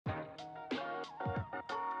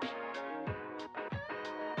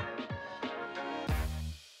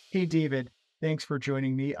Hey, David, thanks for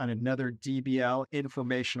joining me on another DBL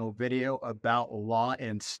informational video about law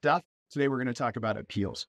and stuff. Today, we're going to talk about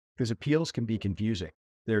appeals because appeals can be confusing.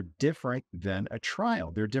 They're different than a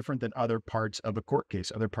trial. They're different than other parts of a court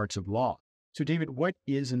case, other parts of law. So, David, what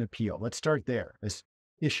is an appeal? Let's start there. This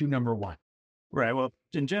issue number one. Right. Well,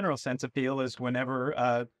 in general sense, appeal is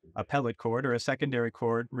whenever appellate court or a secondary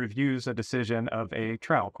court reviews a decision of a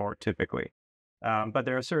trial court, typically. But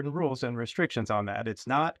there are certain rules and restrictions on that. It's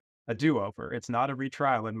not a do-over. It's not a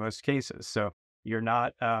retrial in most cases. So you're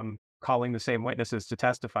not calling the same witnesses to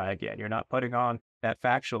testify again. You're not putting on that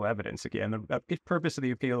factual evidence again. The purpose of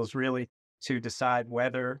the appeal is really to decide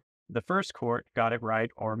whether the first court got it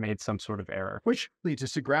right or made some sort of error. Which leads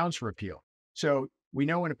us to grounds for appeal. So we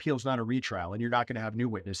know an appeal is not a retrial and you're not going to have new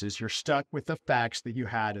witnesses. You're stuck with the facts that you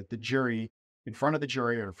had at the jury, in front of the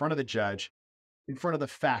jury or in front of the judge, in front of the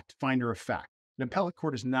fact finder of fact. An appellate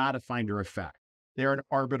court is not a finder of fact. They're an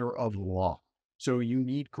arbiter of law. So you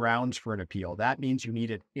need grounds for an appeal. That means you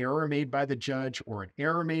need an error made by the judge or an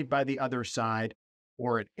error made by the other side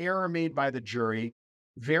or an error made by the jury.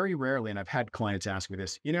 Very rarely, and I've had clients ask me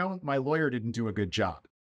this, my lawyer didn't do a good job.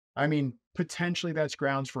 I mean, potentially that's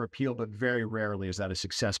grounds for appeal, but very rarely is that a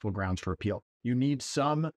successful grounds for appeal. You need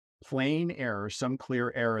some plain error, some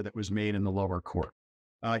clear error that was made in the lower court,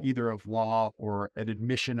 either of law or an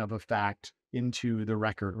admission of a fact into the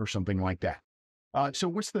record or something like that. So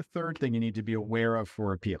what's the third thing you need to be aware of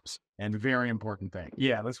for appeals? And very important thing.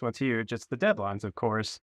 Yeah, this one's huge. It's the deadlines, of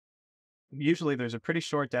course. Usually there's a pretty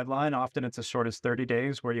short deadline. Often it's as short as 30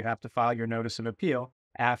 days where you have to file your notice of appeal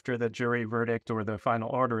after the jury verdict or the final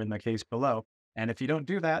order in the case below. And if you don't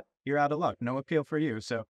do that, you're out of luck. No appeal for you.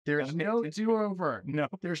 So there's no do-over. No.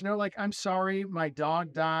 There's no like, I'm sorry, my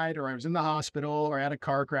dog died or I was in the hospital or I had a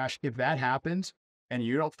car crash. If that happens and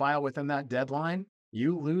you don't file within that deadline,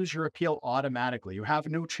 you lose your appeal automatically. You have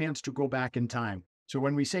no chance to go back in time. So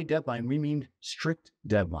when we say deadline, we mean strict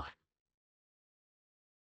deadline.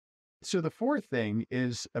 So the fourth thing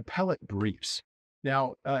is appellate briefs.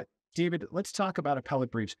 Now, David, let's talk about appellate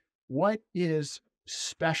briefs. What is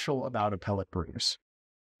special about appellate briefs?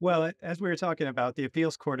 Well, as we were talking about, the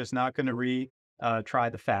appeals court is not going to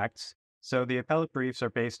retry the facts. So the appellate briefs are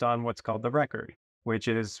based on what's called the record, which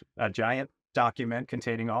is a giant document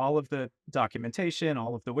containing all of the documentation,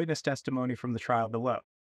 all of the witness testimony from the trial below.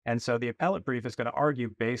 And so the appellate brief is going to argue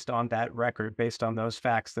based on that record, based on those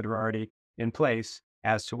facts that are already in place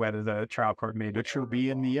as to whether the trial court made it. Which will be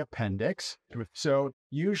in the appendix. So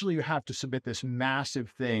usually you have to submit this massive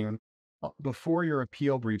thing before your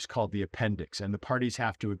appeal briefs called the appendix, and the parties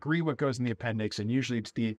have to agree what goes in the appendix. And usually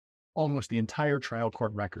it's almost the entire trial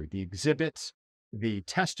court record, the exhibits, the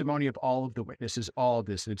testimony of all of the witnesses, all of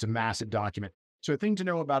this. It's a massive document. So the thing to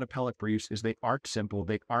know about appellate briefs is they aren't simple,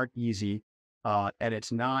 they aren't easy, and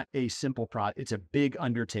it's not a simple it's a big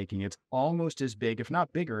undertaking. It's almost as big, if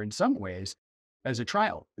not bigger in some ways, as a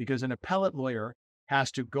trial, because an appellate lawyer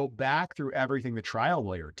has to go back through everything the trial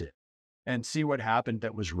lawyer did and see what happened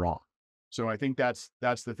that was wrong. So I think that's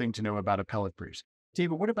the thing to know about appellate briefs.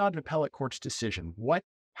 David, what about an appellate court's decision?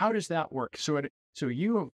 How does that work? So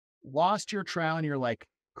you have lost your trial and you're like,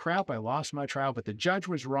 crap, I lost my trial, but the judge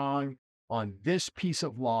was wrong on this piece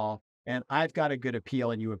of law and I've got a good appeal,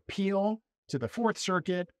 and you appeal to the Fourth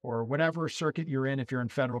Circuit or whatever circuit you're in if you're in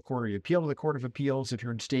federal court, or you appeal to the Court of Appeals if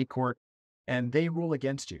you're in state court, and they rule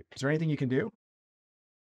against you. Is there anything you can do?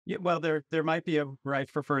 Yeah, well, there might be a right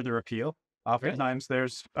for further appeal. Oftentimes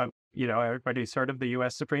there's, everybody's heard of the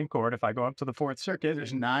U.S. Supreme Court. If I go up to the Fourth Circuit,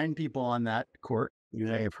 there's 9 people on that court. You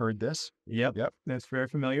may have heard this. Yep. That's very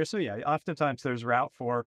familiar. So yeah, oftentimes there's route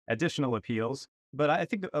for additional appeals. But I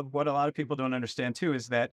think what a lot of people don't understand too is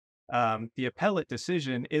that the appellate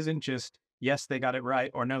decision isn't just, yes, they got it right,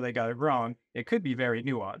 or no, they got it wrong. It could be very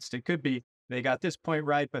nuanced. It could be, they got this point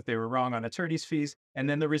right, but they were wrong on attorney's fees. And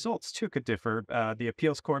then the results too could differ. The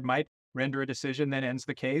appeals court might render a decision that ends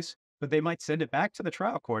the case, but they might send it back to the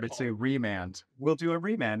trial court and say, remand. We'll do a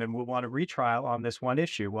remand and we'll want a retrial on this one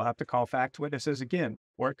issue. We'll have to call fact witnesses again,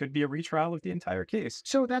 or it could be a retrial of the entire case.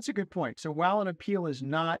 So that's a good point. So while an appeal is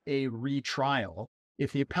not a retrial,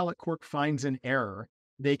 if the appellate court finds an error,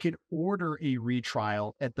 they could order a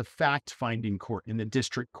retrial at the fact-finding court, in the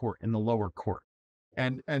district court, in the lower court.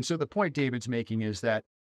 And so the point David's making is that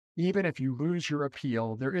even if you lose your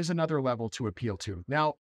appeal, there is another level to appeal to.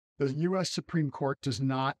 Now, the U.S. Supreme Court does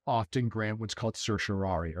not often grant what's called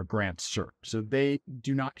certiorari, or grant cert. So they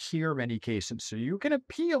do not hear many cases. So you can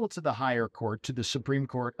appeal to the higher court, to the Supreme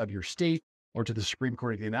Court of your state, or to the Supreme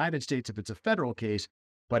Court of the United States if it's a federal case,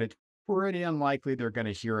 but pretty unlikely they're going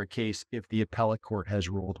to hear a case if the appellate court has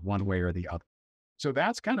ruled one way or the other. So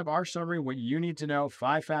that's kind of our summary, what you need to know,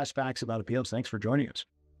 5 fast facts about appeals. Thanks for joining us.